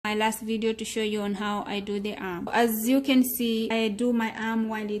my last video to show you on how I do the arm. As you can see, I do my arm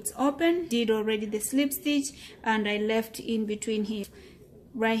while it's open, did already the slip stitch, and I left in between here,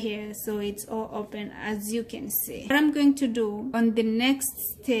 right here, so it's all open, as you can see. What I'm going to do on the next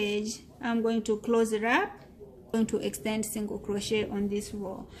stage, I'm going to close it up. I'm going to extend single crochet on this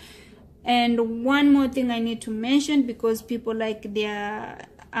row. And one more thing I need to mention, because people like their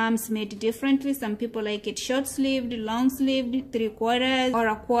arms made differently. Some people like it short sleeved, long sleeved, 3/4 or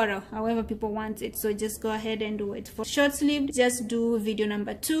a quarter, however people want it. So just go ahead and do it. For short sleeved, just do video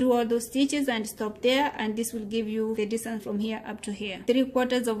number 2, do all those stitches and stop there, and this will give you the distance from here up to here.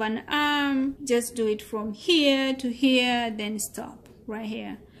 3/4 of an arm, just do it from here to here, then stop right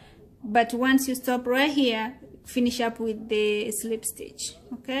here. But once you stop right here, finish up with the slip stitch.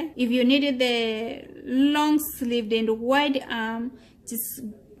 Okay, if you needed the long sleeved and wide arm, just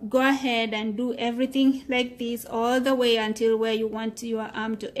go ahead and do everything like this all the way until where you want your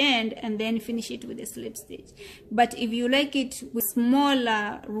arm to end, and then finish it with a slip stitch. But if you like it with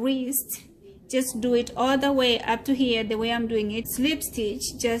smaller wrist, just do it all the way up to here the way I'm doing it, slip stitch,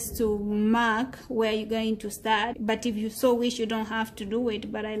 just to mark where you're going to start. But if you so wish, you don't have to do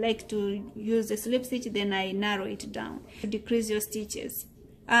it, but I like to use the slip stitch, then I narrow it down to decrease your stitches.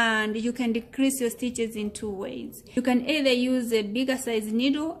 And you can decrease your stitches in 2 ways. You can either use a bigger size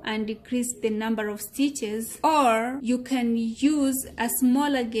needle and decrease the number of stitches, or you can use a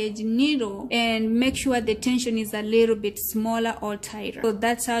smaller gauge needle and make sure the tension is a little bit smaller or tighter. So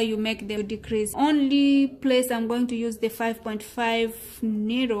that's how you make the decrease. Only place I'm going to use the 5.5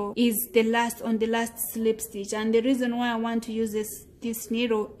 needle is on the last slip stitch, and the reason why I want to use this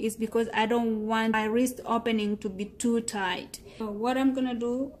needle is because I don't want my wrist opening to be too tight. So what I'm gonna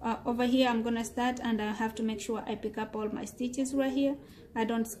do over here, I'm gonna start, and I have to make sure I pick up all my stitches right here. I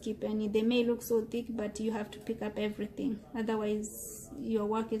don't skip any. They may look so thick, but you have to pick up everything, otherwise your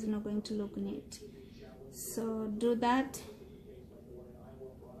work is not going to look neat. So do that.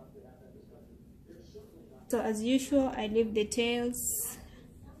 So as usual, I leave the tails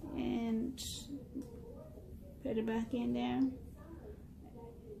and put it back in there,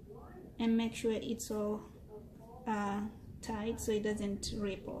 and make sure it's all tight so it doesn't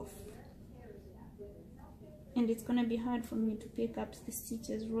rip off. And it's gonna be hard for me to pick up the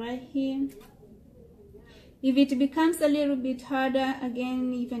stitches right here. If it becomes a little bit harder,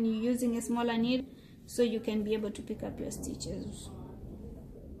 again, even you're using a smaller needle, so you can be able to pick up your stitches.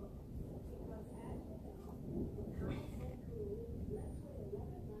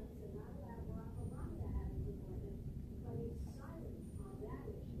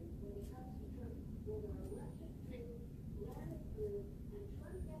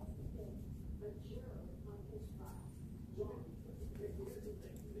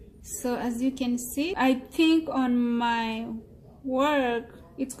 So as you can see, I think on my work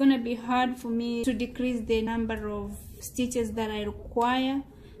it's gonna be hard for me to decrease the number of stitches that I require,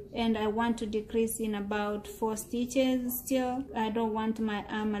 and I want to decrease in about 4 stitches still. I don't want my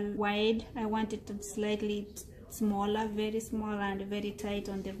arm wide, I want it to slightly smaller, very small and very tight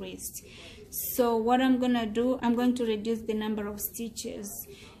on the wrist. So what I'm gonna do, I'm going to reduce the number of stitches.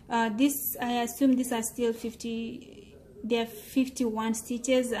 I assume these are still 50. There are 51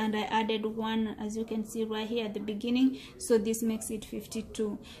 stitches, and I added 1, as you can see right here at the beginning, so this makes it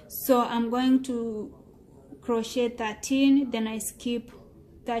 52. So I'm going to crochet 13, then I skip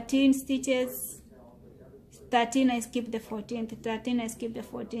 13 stitches, 13 I skip the 14th, 13 I skip the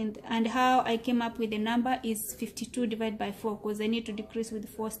 14th, and how I came up with the number is 52 divided by 4, because I need to decrease with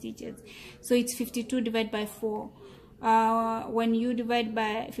 4 stitches, so it's 52 divided by 4. When you divide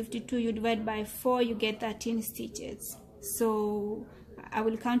by 52, you divide by 4, you get 13 stitches. So I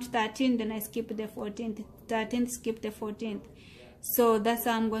will count 13, then I skip the 14th, 13th, skip the 14th. So that's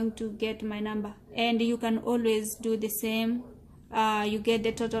how I'm going to get my number. And you can always do the same. You get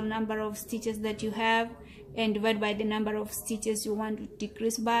the total number of stitches that you have and divide by the number of stitches you want to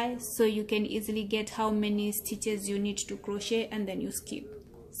decrease by, so you can easily get how many stitches you need to crochet, and then you skip.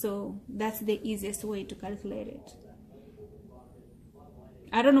 So that's the easiest way to calculate it.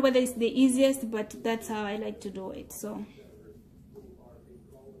 I don't know whether it's the easiest, but that's how I like to do it. So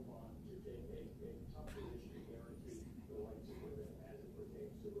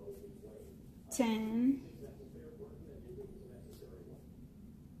ten,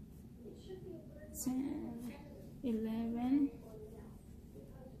 11,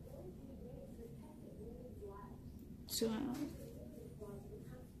 12,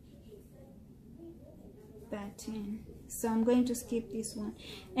 13. So I'm going to skip this one,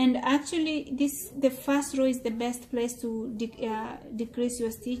 and actually the first row is the best place to decrease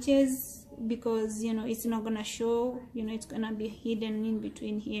your stitches, because you know it's not gonna show, you know, it's gonna be hidden in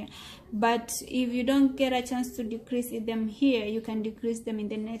between here. But if you don't get a chance to decrease them here, you can decrease them in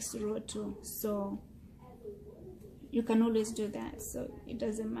the next row too, so you can always do that, so it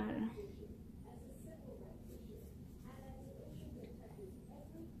doesn't matter.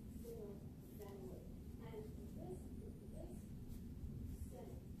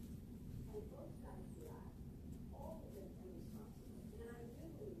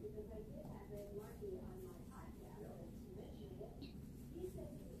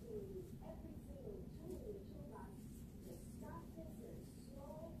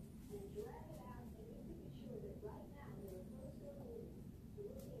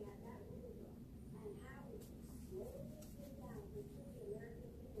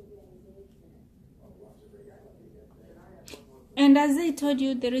 And as I told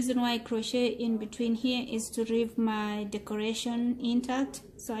you, the reason why I crochet in between here is to leave my decoration intact,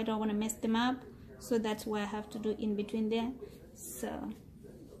 so I don't want to mess them up. So that's why I have to do in between there. So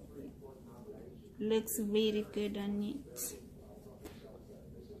looks really good and neat.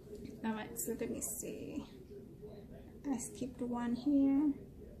 Alright, so let me see. I skipped one here.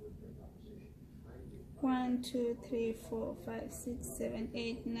 1, 2, 3, 4, 5, 6, 7,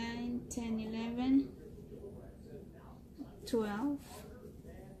 8, 9, 10, 11, 12,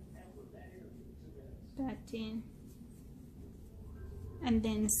 13, and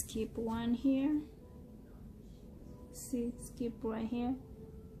then skip one here. See, skip right here.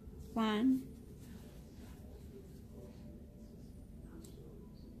 1,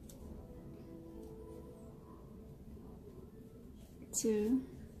 2,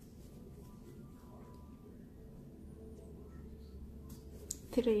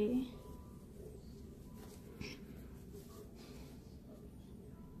 3,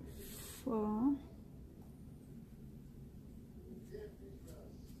 4,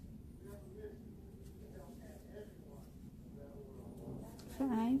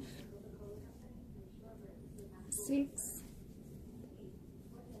 5, 6,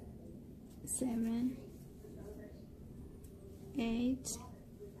 7, 8,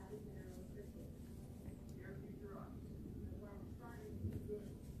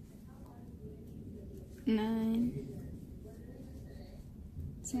 9,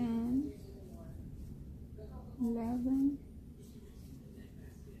 10, 11,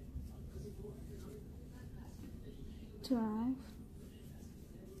 12,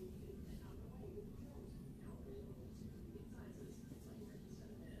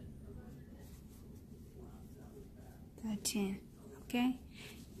 13. Okay,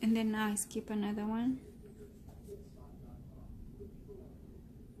 and then now I skip another one.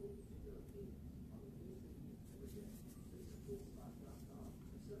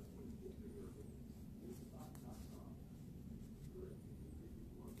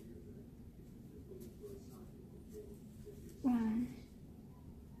 One,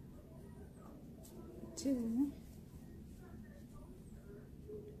 2,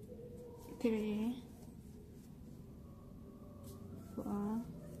 3, 4,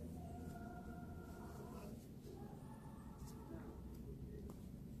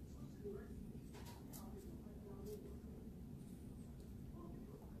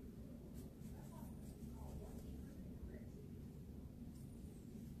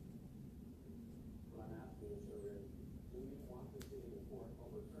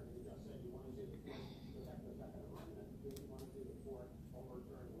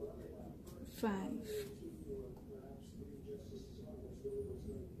 5.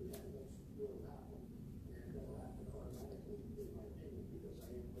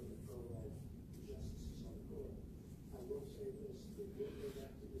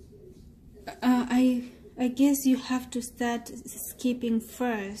 I guess you have to start skipping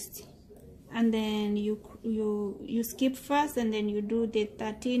first, and then you skip first, and then you do the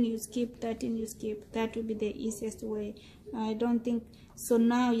 13, you skip 13, you skip. That would be the easiest way. I don't think so.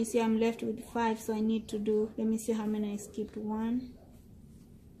 Now you see I'm left with 5, so I need to do, let me see how many I skipped. 1,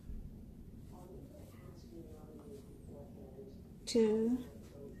 2,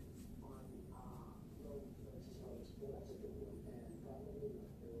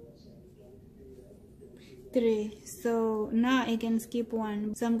 3. So now I can skip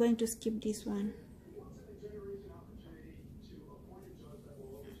 1, so I'm going to skip this one,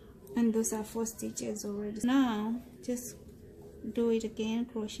 and those are 4 stitches already. Now just do it again,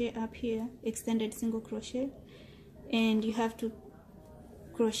 crochet up here, extended single crochet, and you have to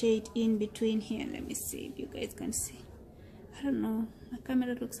crochet it in between here. Let me see if you guys can see. I don't know, my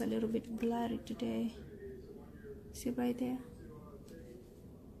camera looks a little bit blurry today. See right there,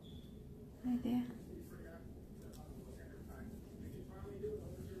 right there.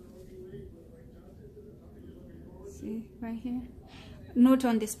 see right here, not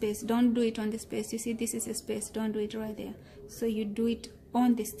on the space. Don't do it on the space. You see this is a space, don't do it right there. So you do it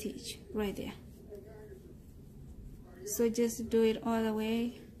on the stitch right there. So just do it all the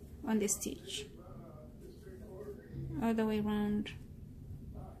way on the stitch, all the way around.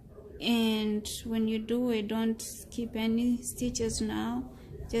 And when you do it, don't skip any stitches now,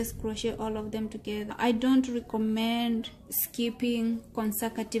 just crochet all of them together. I don't recommend skipping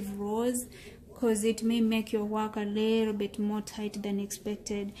consecutive rows because it may make your work a little bit more tight than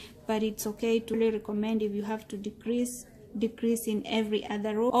expected, but it's okay to really recommend if you have to decrease in every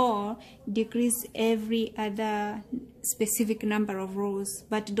other row, or decrease every other specific number of rows,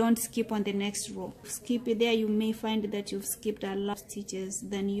 but don't skip on the next row. Skip it there, you may find that you've skipped a lot of stitches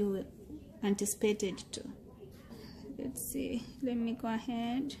than you anticipated to. Let's see, let me go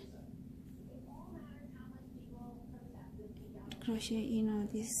ahead, crochet in all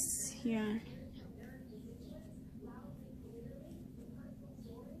this yarn.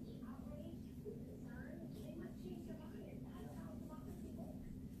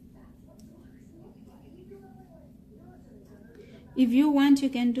 If you want, you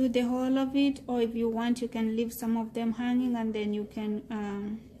can do the whole of it, or if you want, you can leave some of them hanging and then you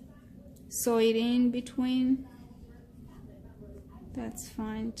can sew it in between. That's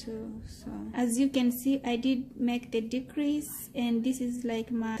fine too. So as you can see, I did make the decrease, and this is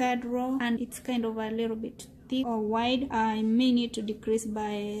like my third row, and it's kind of a little bit thick or wide. I may need to decrease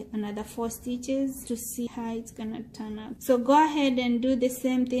by another 4 stitches to see how it's gonna turn out. So go ahead and do the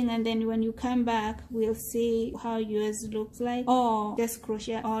same thing, and then when you come back, we'll see how yours looks like, or just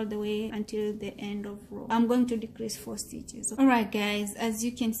crochet all the way until the end of row. I'm going to decrease 4 stitches. All right guys, as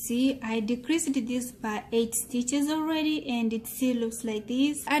you can see, I decreased this by 8 stitches already, and it still looks like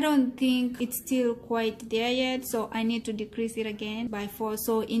this. I don't think it's still quite there yet, so I need to decrease it again by 4.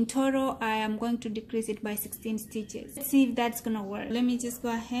 So in total, I am going to decrease it by 16 stitches. Let's see if that's gonna work. Let me just go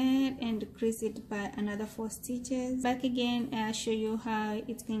ahead and decrease it by another 4 stitches. Back again, and I'll show you how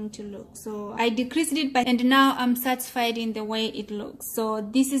it's going to look. So I decreased it by, and now I'm satisfied in the way it looks. So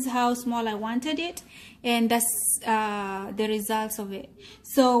this is how small I wanted it, and that's the results of it.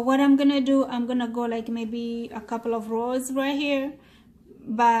 So what I'm gonna do, I'm gonna go like maybe a couple of rows right here,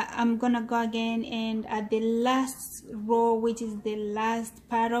 but I'm gonna go again, and at the last row, which is the last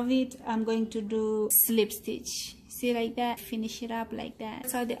part of it, I'm going to do slip stitch. See, like that, finish it up like that.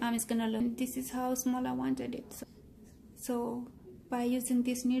 That's how the arm is gonna look. This is how small I wanted it. So by using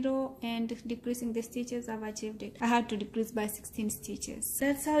this needle and decreasing the stitches, I've achieved it. I had to decrease by 16 stitches.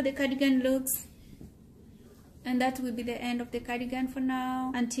 That's how the cardigan looks. And that will be the end of the cardigan for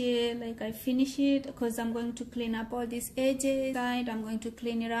now, until like I finish it, because I'm going to clean up all these edges. I'm going to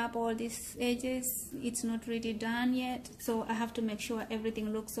clean it up, all these edges. It's not really done yet, so I have to make sure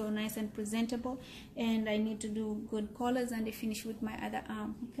everything looks so nice and presentable, and I need to do good colors and I finish with my other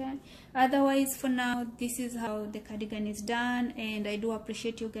arm. Okay, otherwise for now, this is how the cardigan is done, and I do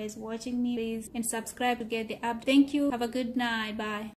appreciate you guys watching me. Please and subscribe to get the update. Thank you, have a good night, bye.